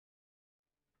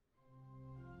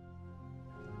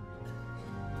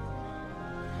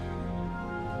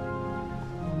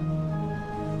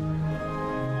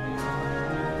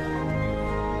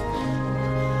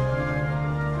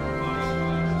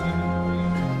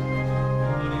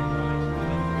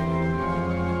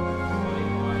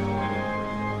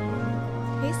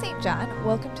John.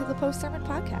 Welcome to the Post-Sermon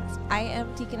Podcast. I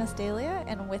am Deaconess Dahlia,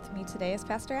 and with me today is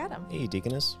Pastor Adam. Hey,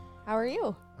 Deaconess. How are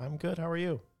you? I'm good. How are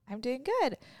you? I'm doing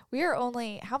good. We are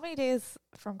only, how many days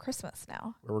from Christmas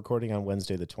now? We're recording on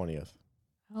Wednesday the 20th.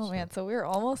 Man, so we're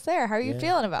almost there. How are you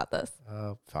feeling about this?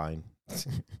 Fine.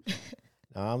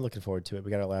 No, I'm looking forward to it.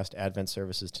 We got our last Advent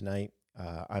services tonight.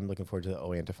 I'm looking forward to the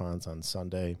O Antiphons on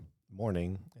Sunday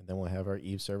morning, and then we'll have our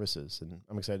Eve services. And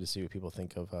I'm excited to see what people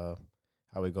think of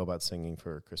how we go about singing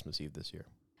for Christmas Eve this year.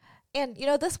 And,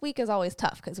 this week is always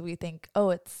tough because we think,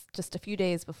 it's just a few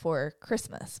days before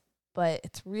Christmas. But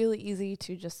it's really easy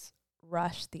to just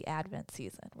rush the Advent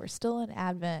season. We're still in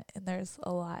Advent, and there's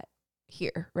a lot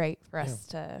here, right, for us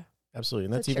to absolutely.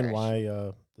 And that's cherish. even why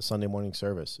the Sunday morning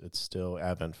service, it's still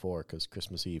Advent 4, because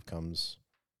Christmas Eve comes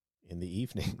in the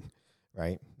evening,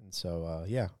 right? And so,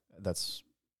 that's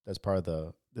part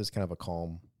of this kind of a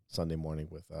calm Sunday morning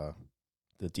with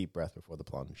the deep breath before the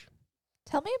plunge.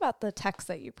 Tell me about the text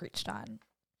that you preached on.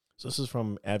 So this is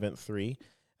from Advent 3.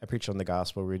 I preached on the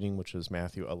gospel reading, which was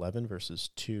Matthew 11, verses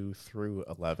 2 through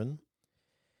 11.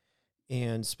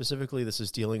 And specifically, this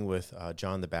is dealing with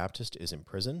John the Baptist is in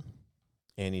prison,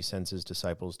 and he sends his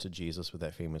disciples to Jesus with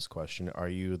that famous question, "Are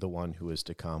you the one who is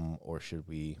to come, or should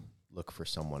we look for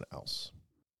someone else?"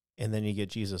 And then you get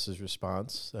Jesus'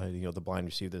 response. The blind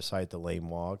receive their sight, the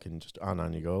lame walk, and just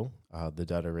on you go. The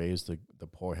dead are raised, the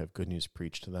poor have good news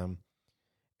preached to them.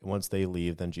 And once they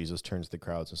leave, then Jesus turns to the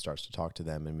crowds and starts to talk to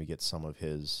them, and we get some of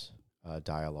his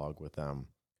dialogue with them,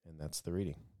 and that's the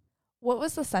reading. What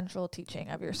was the central teaching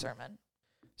of your sermon?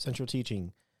 Central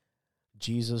teaching,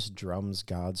 Jesus drums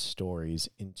God's stories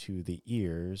into the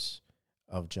ears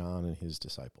of John and his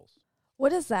disciples. What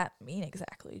does that mean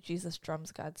exactly? Jesus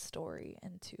drums God's story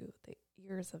into the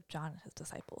ears of John and his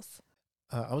disciples.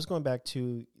 I was going back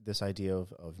to this idea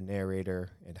of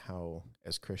narrator and how,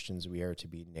 as Christians, we are to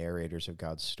be narrators of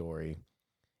God's story.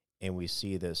 And we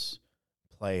see this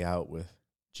play out with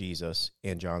Jesus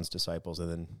and John's disciples, and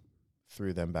then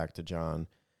through them back to John,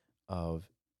 of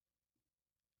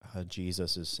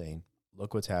Jesus is saying,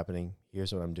 look what's happening.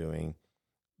 Here's what I'm doing.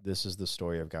 This is the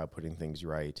story of God putting things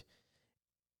right.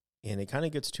 And it kind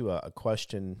of gets to a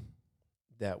question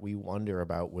that we wonder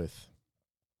about with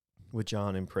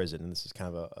John in prison. And this is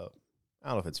kind of I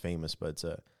don't know if it's famous, but it's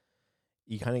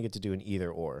you kind of get to do an either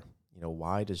or.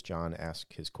 Why does John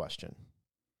ask his question?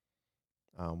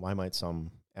 Why might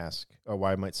some ask, or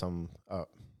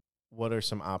what are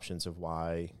some options of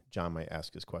why John might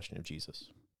ask his question of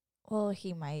Jesus? Well,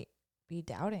 he might be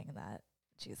doubting that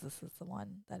Jesus is the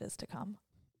one that is to come.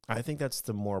 I think that's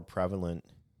the more prevalent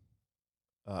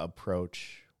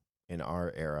approach in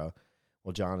our era.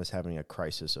 Well, John is having a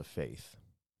crisis of faith.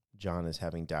 John is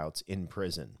having doubts in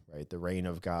prison, right? The reign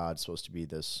of God is supposed to be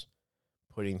this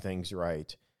putting things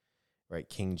right?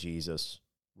 King Jesus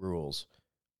rules,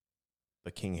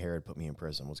 but King Herod put me in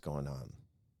prison. What's going on?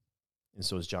 And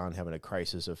so is John having a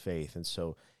crisis of faith? And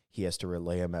so he has to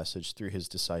relay a message through his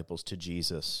disciples to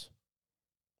Jesus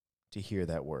to hear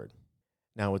that word.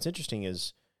 Now, what's interesting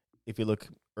is if you look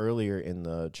earlier in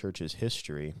the church's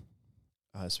history,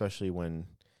 especially when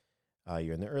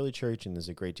you're in the early church and there's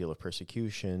a great deal of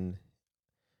persecution,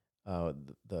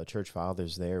 the church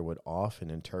fathers there would often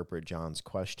interpret John's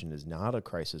question as not a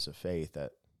crisis of faith,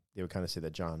 that they would kind of say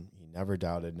that John, he never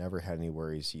doubted, never had any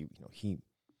worries.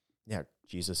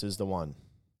 Jesus is the one.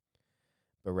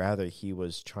 But rather, he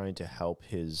was trying to help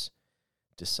his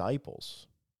disciples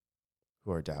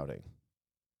who are doubting.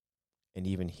 And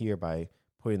even here, by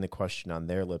putting the question on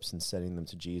their lips and sending them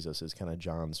to Jesus, is kind of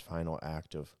John's final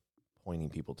act of pointing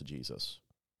people to Jesus.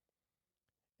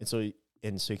 And so you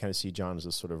kind of see John as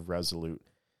a sort of resolute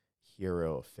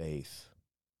hero of faith.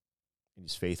 And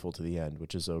he's faithful to the end,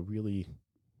 which is a really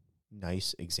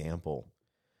nice example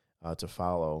to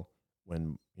follow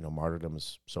when martyrdom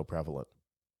is so prevalent,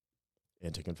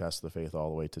 and to confess the faith all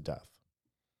the way to death.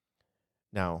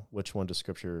 Now, which one does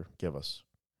Scripture give us?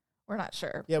 We're not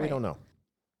sure. Yeah, right? We don't know.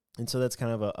 And so that's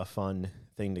kind of a fun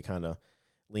thing to kind of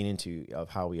lean into of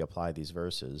how we apply these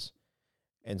verses.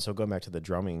 And so going back to the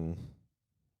drumming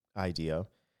idea,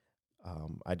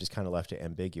 I just kind of left it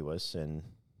ambiguous. And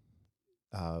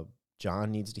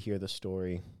John needs to hear the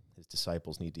story. His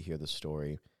disciples need to hear the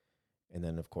story. And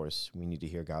then, of course, we need to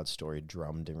hear God's story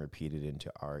drummed and repeated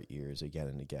into our ears again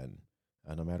and again,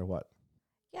 no matter what.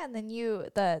 Yeah, and then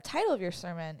the title of your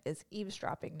sermon is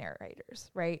Eavesdropping Narrators,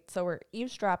 right? So we're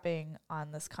eavesdropping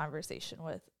on this conversation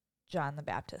with John the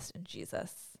Baptist and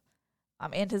Jesus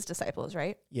and his disciples,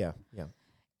 right? Yeah.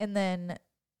 And then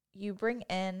you bring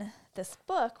in this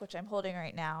book, which I'm holding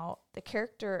right now, The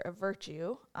Character of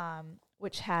Virtue,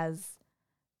 which has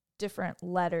different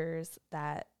letters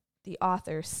that the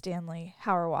author, Stanley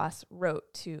Hauerwas,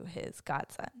 wrote to his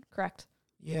godson, correct?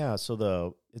 Yeah,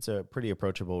 so it's a pretty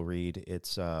approachable read.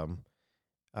 It's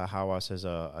Hauerwas has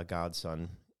a godson,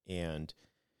 and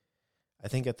I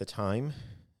think at the time,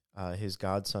 his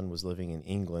godson was living in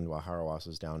England while Hauerwas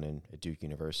was down at Duke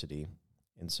University.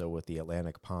 And so with the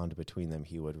Atlantic Pond between them,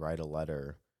 he would write a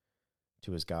letter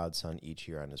to his godson each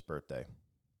year on his birthday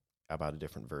about a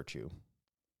different virtue.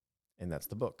 And that's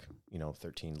the book,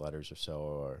 13 letters or so,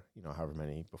 or, however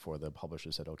many before the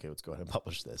publisher said, okay, let's go ahead and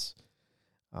publish this.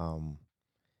 And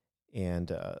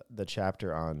the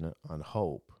chapter on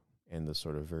hope and the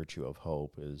sort of virtue of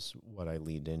hope is what I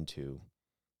leaned into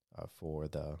for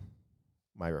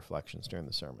my reflections during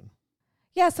the sermon.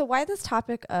 Yeah, so why this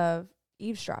topic of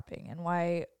eavesdropping and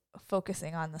why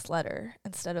focusing on this letter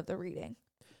instead of the reading?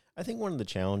 I think one of the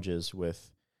challenges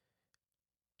with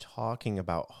talking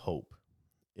about hope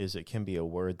is it can be a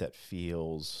word that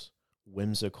feels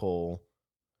whimsical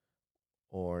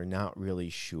or not really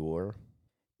sure.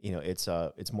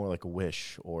 It's more like a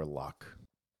wish or luck.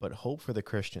 But hope for the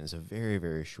Christian is a very,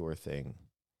 very sure thing.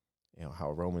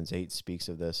 How Romans 8 speaks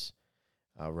of this,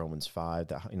 Romans 5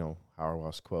 that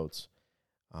Hauerwas quotes.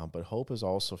 But hope is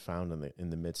also found in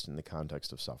the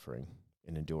context of suffering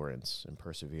and endurance and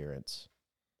perseverance.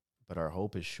 But our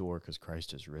hope is sure because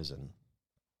Christ is risen.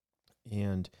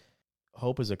 And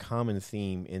hope is a common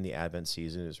theme in the Advent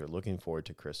season as we're looking forward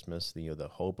to Christmas, the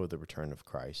hope of the return of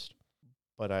Christ.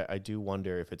 But I do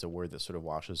wonder if it's a word that sort of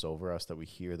washes over us, that we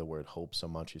hear the word hope so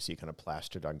much. You see it kind of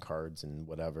plastered on cards and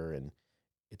whatever, and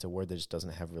it's a word that just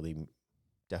doesn't have really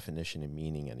definition and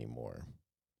meaning anymore.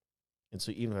 And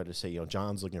so even if I had to say,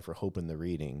 John's looking for hope in the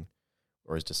reading,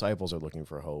 or his disciples are looking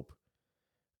for hope,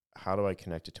 how do I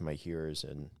connect it to my hearers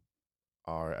and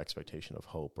our expectation of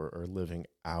hope or living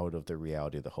out of the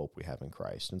reality of the hope we have in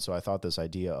Christ? And so I thought this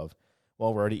idea of, we're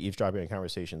already eavesdropping on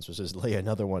conversations, so just lay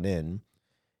another one in.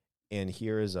 And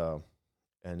here is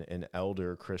an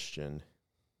elder Christian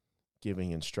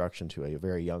giving instruction to a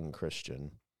very young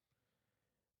Christian.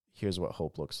 Here's what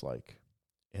hope looks like.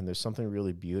 And there's something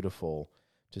really beautiful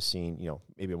to seeing,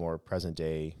 maybe a more present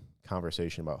day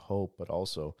conversation about hope, but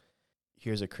also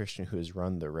here's a Christian who has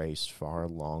run the race far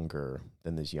longer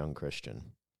than this young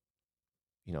Christian,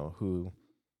 who,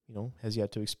 has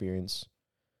yet to experience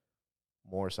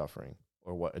more suffering,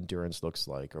 or what endurance looks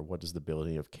like, or what does the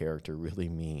building of character really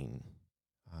mean.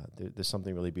 There's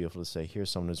something really beautiful to say, here's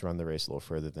someone who's run the race a little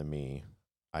further than me.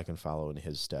 I can follow in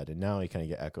his stead. And now you kind of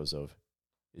get echoes of,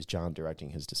 is John directing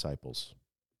his disciples?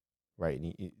 Right?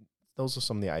 And those are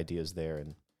some of the ideas there,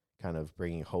 and kind of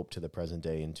bringing hope to the present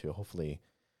day into hopefully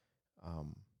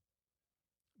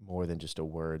more than just a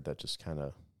word that just kind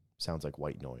of sounds like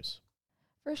white noise.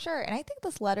 For sure. And I think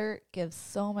this letter gives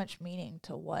so much meaning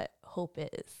to what hope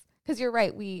is. Because you're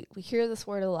right, we hear this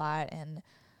word a lot and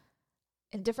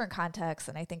in different contexts,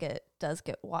 and I think it does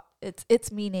get,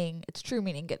 its true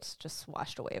meaning gets just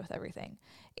washed away with everything.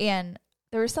 And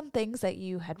there were some things that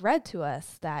you had read to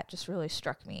us that just really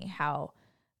struck me, how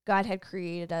God had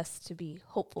created us to be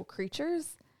hopeful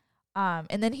creatures.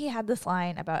 And then he had this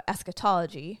line about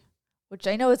eschatology, which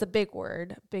I know is a big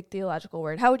word, big theological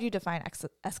word. How would you define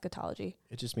eschatology?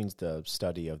 It just means the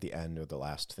study of the end or the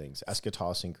last things.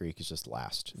 Eschatos in Greek is just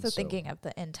last. So thinking of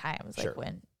the end times, sure. like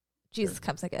when Jesus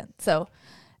comes again. So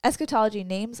eschatology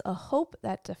names a hope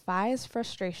that defies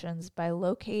frustrations by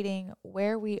locating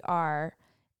where we are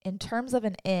in terms of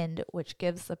an end, which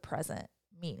gives the present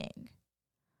meaning.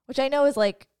 Which I know is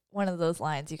like one of those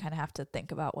lines you kind of have to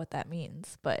think about what that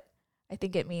means. But I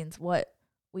think it means what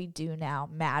we do now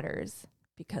matters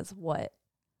because what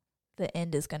the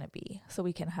end is going to be. So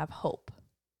we can have hope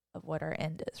of what our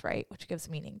end is, right? Which gives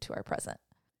meaning to our present.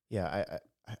 Yeah,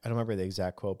 I don't remember the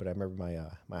exact quote, but I remember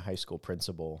my high school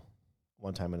principal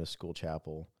one time in a school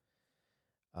chapel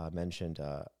mentioned,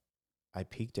 I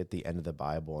peeked at the end of the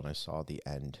Bible and I saw the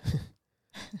end.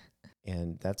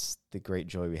 And that's the great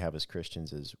joy we have as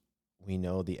Christians, is we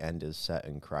know the end is set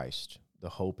in Christ. The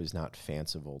hope is not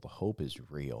fanciful. The hope is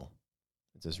real.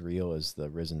 It's as real as the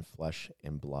risen flesh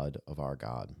and blood of our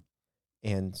God.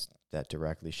 And that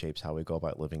directly shapes how we go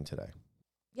about living today.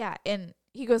 Yeah, and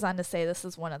he goes on to say this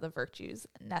is one of the virtues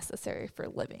necessary for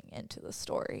living into the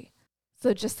story.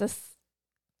 So just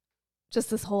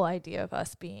this whole idea of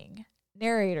us being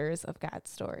narrators of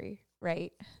God's story,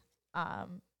 right? I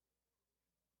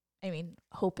mean,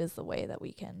 hope is the way that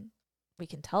we can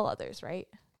tell others, right?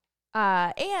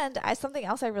 And something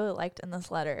else I really liked in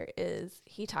this letter is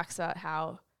he talks about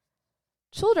how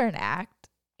children act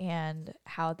and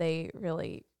how they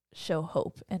really show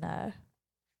hope in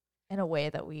a way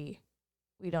that we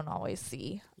don't always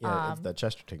see. Yeah, it's the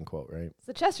Chesterton quote, right? It's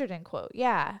the Chesterton quote,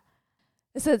 yeah.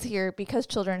 It says here, because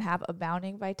children have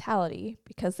abounding vitality,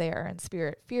 because they are in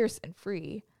spirit fierce and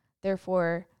free,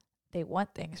 therefore they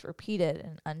want things repeated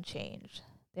and unchanged.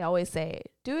 They always say,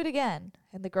 do it again,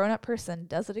 and the grown-up person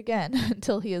does it again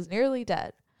until he is nearly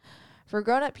dead. For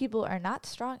grown-up people are not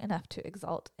strong enough to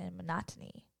exult in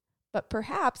monotony. But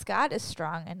perhaps God is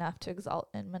strong enough to exult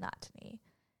in monotony.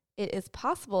 It is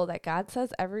possible that God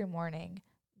says every morning,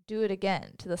 do it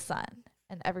again to the sun,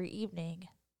 and every evening,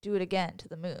 do it again to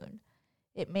the moon.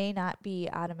 It may not be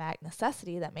automatic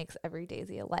necessity that makes every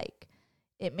daisy alike.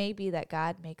 It may be that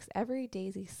God makes every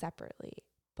daisy separately,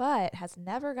 but has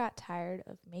never got tired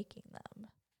of making them.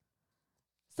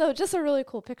 So just a really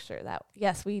cool picture that,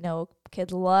 yes, we know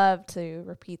kids love to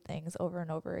repeat things over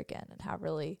and over again, and how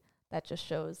really that just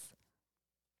shows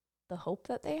the hope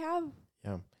that they have.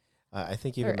 Yeah. I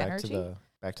think even back energy.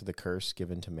 to the curse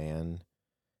given to man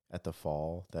at the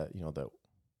fall, that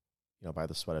by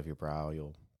the sweat of your brow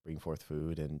you'll bring forth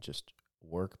food, and just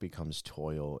work becomes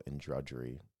toil and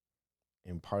drudgery.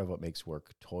 And part of what makes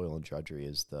work toil and drudgery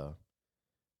is the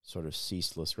sort of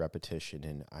ceaseless repetition,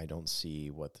 and I don't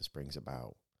see what this brings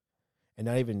about. And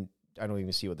I don't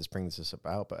even see what this brings us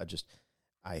about, but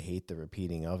I hate the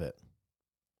repeating of it.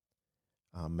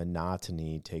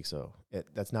 Monotony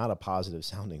that's not a positive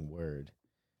sounding word.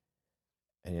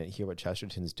 And yet here what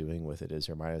Chesterton's doing with it is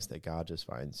remind us that God just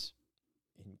finds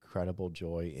incredible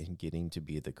joy in getting to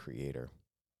be the creator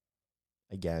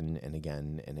again and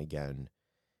again and again.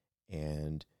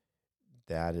 And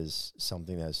that is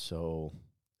something that's so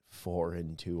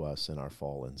foreign to us in our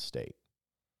fallen state.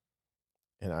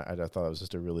 And I thought it was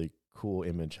just a really cool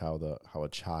image how a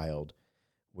child,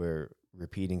 where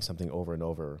repeating something over and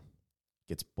over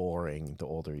gets boring the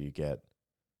older you get.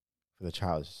 For the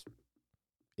child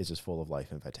is just full of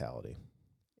life and vitality.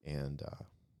 And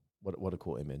what a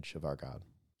cool image of our God.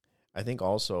 I think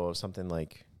also of something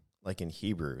like in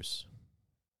Hebrews,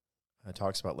 it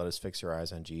talks about, let us fix our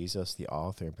eyes on Jesus, the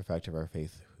author and perfecter of our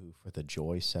faith, who for the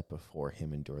joy set before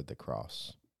him endured the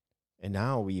cross. And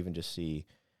now we even just see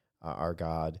our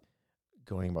God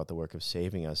going about the work of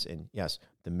saving us. And yes,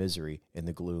 the misery and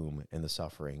the gloom and the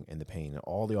suffering and the pain and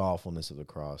all the awfulness of the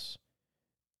cross.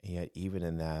 And yet even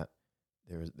in that,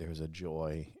 there's a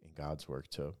joy in God's work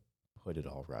to put it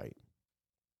all right.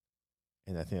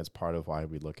 And I think that's part of why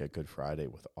we look at Good Friday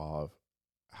with awe of,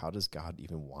 how does God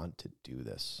even want to do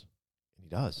this? And he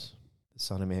does. The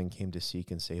Son of Man came to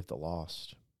seek and save the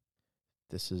lost.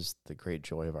 This is the great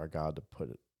joy of our God, to put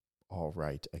it all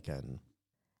right again.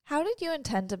 How did you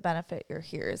intend to benefit your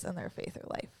hearers in their faith or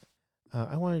life?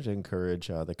 I wanted to encourage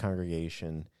the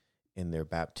congregation in their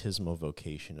baptismal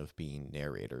vocation of being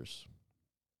narrators.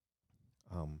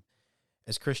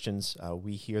 As Christians,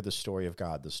 we hear the story of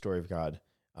God. The story of God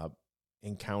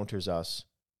encounters us,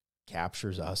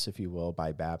 captures us, if you will,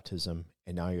 by baptism,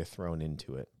 and now you're thrown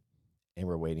into it. And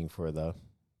we're waiting for the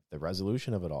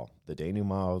resolution of it all, the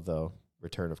denouement of the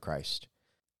return of Christ.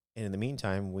 And in the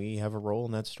meantime, we have a role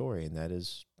in that story, and that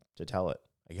is to tell it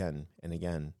again and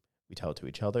again. We tell it to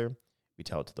each other, we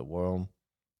tell it to the world,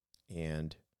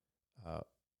 and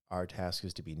our task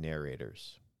is to be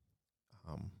narrators.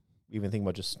 Even think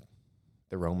about just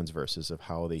the Romans verses of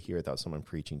how they hear without someone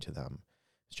preaching to them.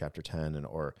 It's chapter 10,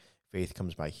 or faith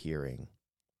comes by hearing.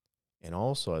 And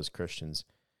also as Christians,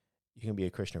 you can be a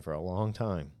Christian for a long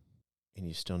time, and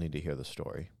you still need to hear the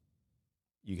story.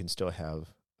 You can still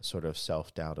have a sort of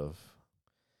self-doubt of,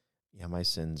 my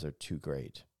sins are too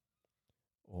great.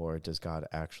 Or does God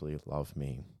actually love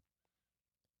me?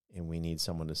 And we need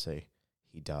someone to say,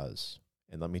 he does.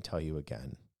 And let me tell you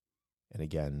again and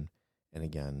again and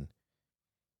again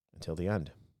until the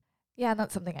end. Yeah, and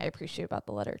that's something I appreciate about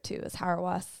the letter too, is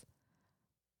Harawas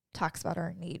talks about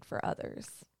our need for others.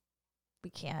 We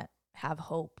can't have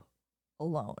hope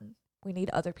alone. We need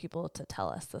other people to tell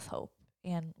us this hope.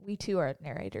 And we too are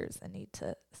narrators and need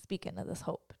to speak into this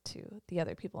hope to the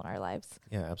other people in our lives.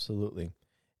 Yeah, absolutely.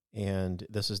 And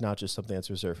this is not just something that's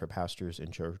reserved for pastors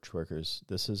and church workers.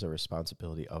 This is a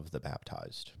responsibility of the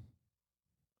baptized.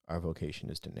 Our vocation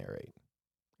is to narrate,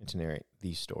 and to narrate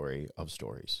the story of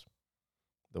stories,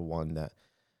 the one that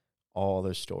all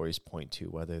their stories point to,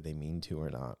 whether they mean to or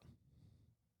not,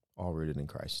 all rooted in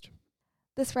Christ.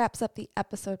 This wraps up the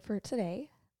episode for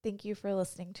today. Thank you for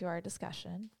listening to our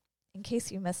discussion. In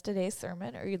case you missed today's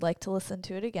sermon or you'd like to listen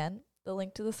to it again, the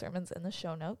link to the sermon's in the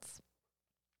show notes.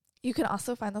 You can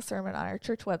also find the sermon on our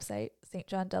church website,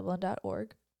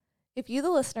 stjohndublin.org. If you, the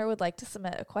listener, would like to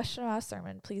submit a question about a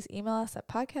sermon, please email us at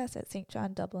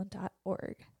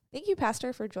podcast@stjohndublin.org. Thank you,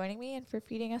 Pastor, for joining me and for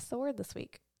feeding us the word this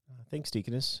week. Thanks,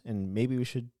 Deaconess. And maybe we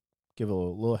should give a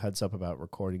little heads up about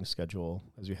recording schedule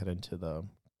as we head into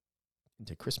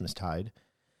into Christmastide.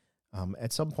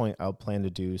 At some point, I'll plan to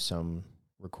do some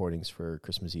recordings for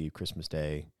Christmas Eve, Christmas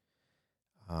Day.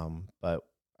 But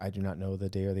I do not know the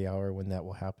day or the hour when that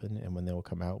will happen and when they will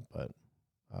come out, but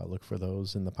look for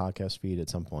those in the podcast feed at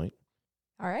some point.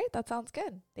 All right. That sounds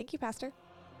good. Thank you, Pastor.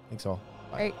 Thanks all.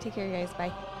 Bye. All right. Take care, you guys.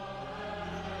 Bye.